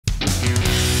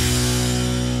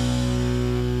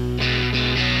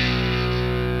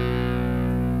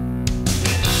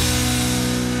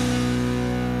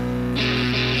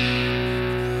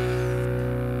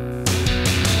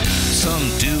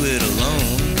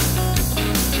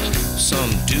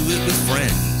it with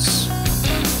friends.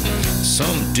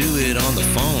 Some do it on the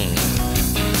phone.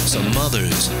 Some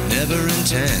others never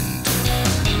intend.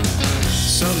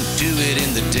 Some do it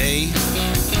in the day.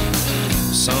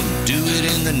 Some do it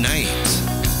in the night.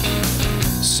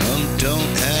 Some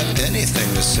don't have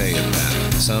anything to say about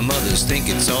it. Some others think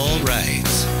it's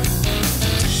alright.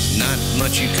 Not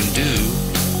much you can do.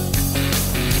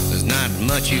 There's not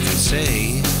much you can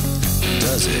say.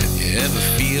 Does it? You ever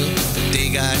feel that they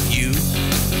got you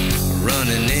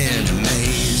running in a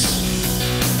maze?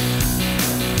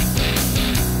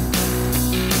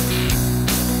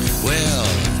 Well,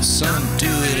 some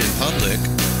do it in public.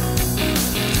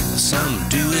 Some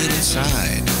do it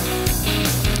inside.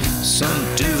 Some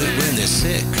do it when they're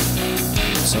sick.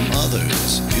 Some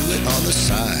others do it on the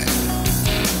side.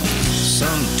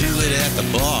 Some do it at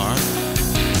the bar.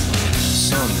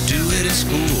 Some do it at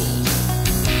school.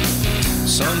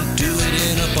 Some do it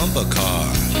in a bumper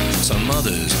car. Some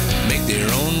others make their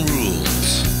own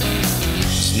rules.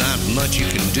 There's not much you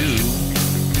can do.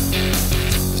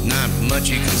 There's not much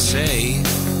you can say.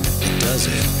 Does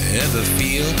it ever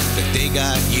feel that they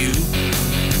got you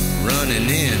running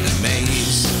in a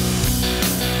maze?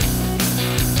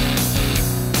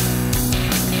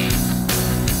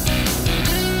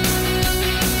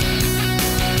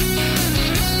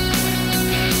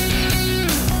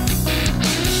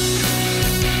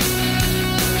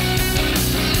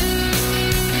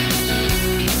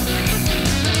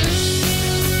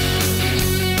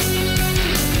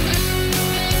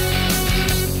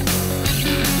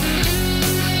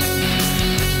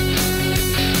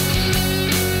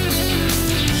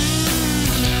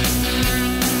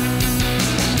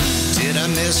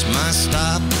 Miss my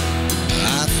stop.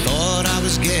 I thought I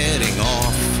was getting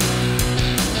off.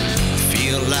 I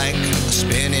feel like a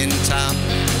spinning top.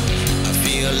 I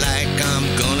feel like I'm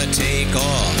gonna take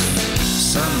off.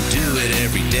 Some do it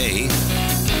every day.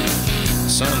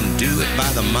 Some do it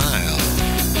by the mile.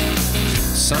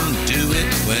 Some do it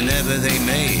whenever they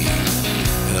may.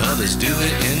 And others do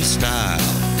it in style.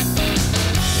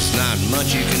 There's not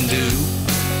much you can do.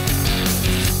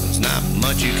 There's not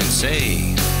much you can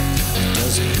say.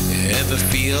 Does it ever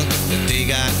feel that they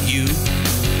got you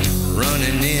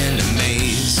running in a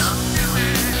maze?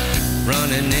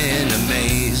 Running in a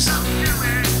maze.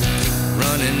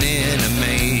 Running in a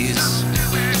maze.